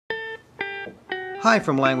Hi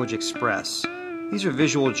from Language Express. These are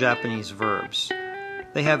visual Japanese verbs.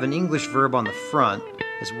 They have an English verb on the front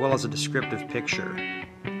as well as a descriptive picture.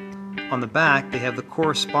 On the back they have the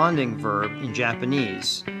corresponding verb in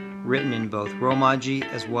Japanese, written in both Romaji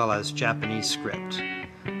as well as Japanese script.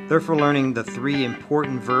 They're for learning the three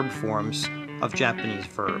important verb forms of Japanese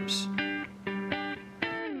verbs.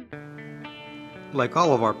 Like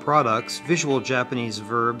all of our products, visual Japanese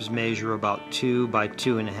verbs measure about 2 by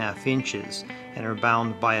 2.5 inches and are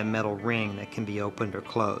bound by a metal ring that can be opened or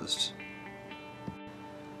closed.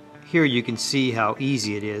 Here you can see how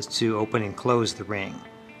easy it is to open and close the ring.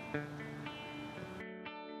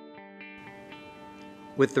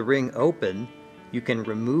 With the ring open, you can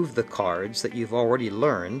remove the cards that you've already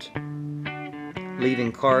learned,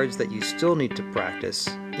 leaving cards that you still need to practice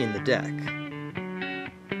in the deck.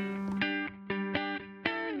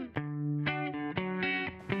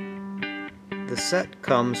 The set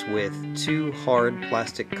comes with 2 hard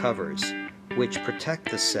plastic covers, which protect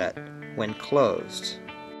the set when closed.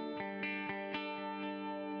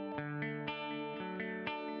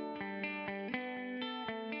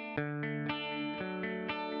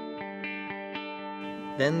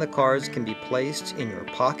 Then the cards can be placed in your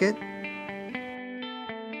pocket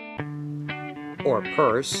or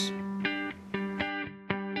purse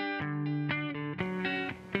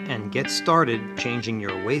and get started changing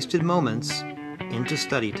your wasted moments into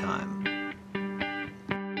study time.